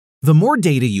The more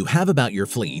data you have about your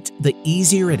fleet, the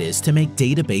easier it is to make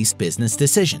data-based business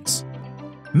decisions.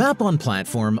 Mapon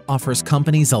platform offers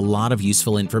companies a lot of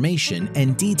useful information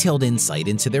and detailed insight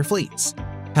into their fleets.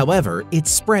 However, it's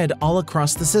spread all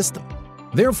across the system,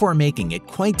 therefore making it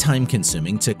quite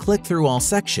time-consuming to click through all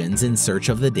sections in search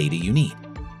of the data you need.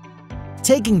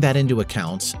 Taking that into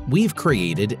account, we've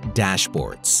created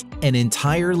Dashboards, an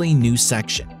entirely new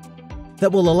section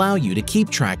that will allow you to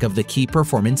keep track of the key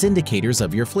performance indicators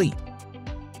of your fleet.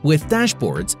 With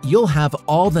Dashboards, you'll have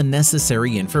all the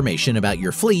necessary information about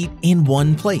your fleet in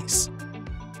one place.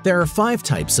 There are 5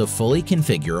 types of fully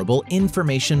configurable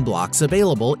information blocks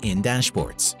available in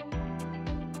Dashboards.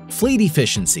 Fleet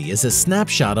efficiency is a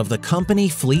snapshot of the company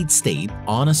fleet state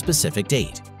on a specific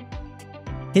date.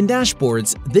 In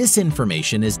Dashboards, this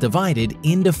information is divided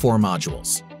into 4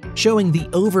 modules, showing the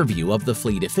overview of the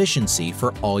fleet efficiency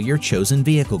for all your chosen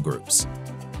vehicle groups,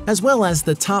 as well as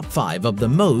the top 5 of the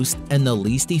most and the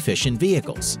least efficient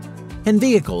vehicles, and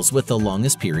vehicles with the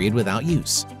longest period without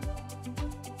use.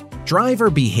 Driver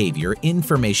Behavior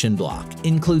Information Block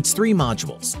includes 3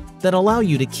 modules that allow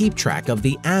you to keep track of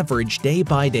the average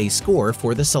day-by-day score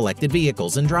for the selected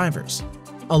vehicles and drivers,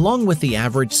 along with the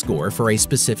average score for a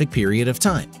specific period of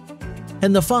time,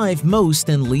 and the 5 most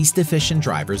and least efficient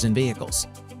drivers and vehicles.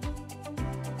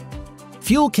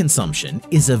 Fuel consumption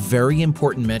is a very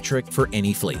important metric for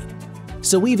any fleet,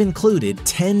 so we've included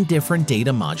 10 different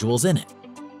data modules in it.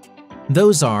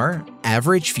 Those are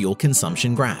Average Fuel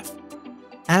Consumption Graph,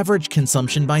 Average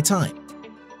Consumption by Time,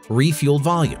 Refueled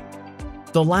Volume,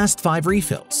 the last 5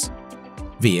 refills,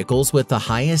 Vehicles with the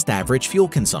highest average fuel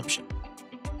consumption,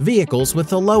 Vehicles with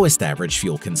the lowest average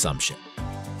fuel consumption,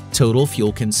 Total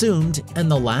fuel consumed, and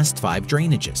the last 5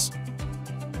 drainages.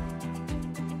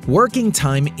 Working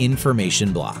Time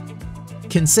Information Block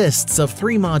consists of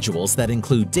 3 modules that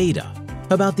include data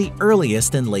about the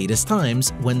earliest and latest times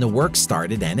when the work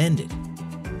started and ended.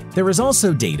 There is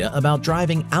also data about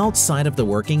driving outside of the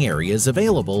working areas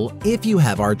available if you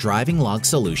have our driving log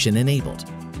solution enabled.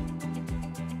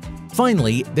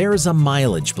 Finally, there is a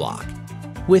mileage block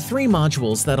with 3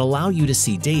 modules that allow you to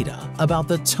see data about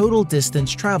the total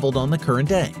distance traveled on the current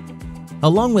day,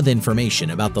 along with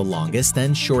information about the longest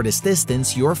and shortest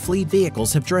distance your fleet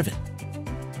vehicles have driven.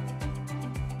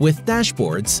 With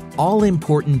Dashboards, all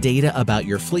important data about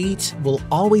your fleet will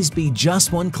always be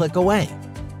just 1 click away.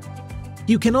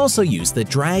 You can also use the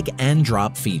drag and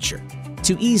drop feature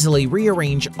to easily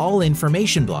rearrange all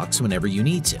information blocks whenever you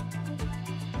need to.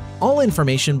 All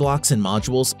information blocks and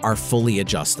modules are fully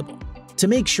adjustable to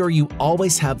make sure you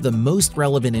always have the most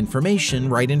relevant information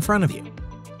right in front of you.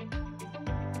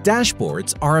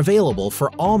 Dashboards are available for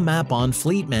all Mapon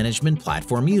Fleet Management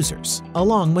Platform users,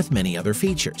 along with many other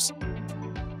features.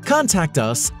 Contact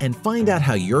us and find out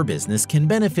how your business can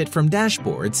benefit from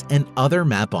Dashboards and other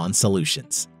Mapon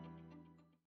solutions.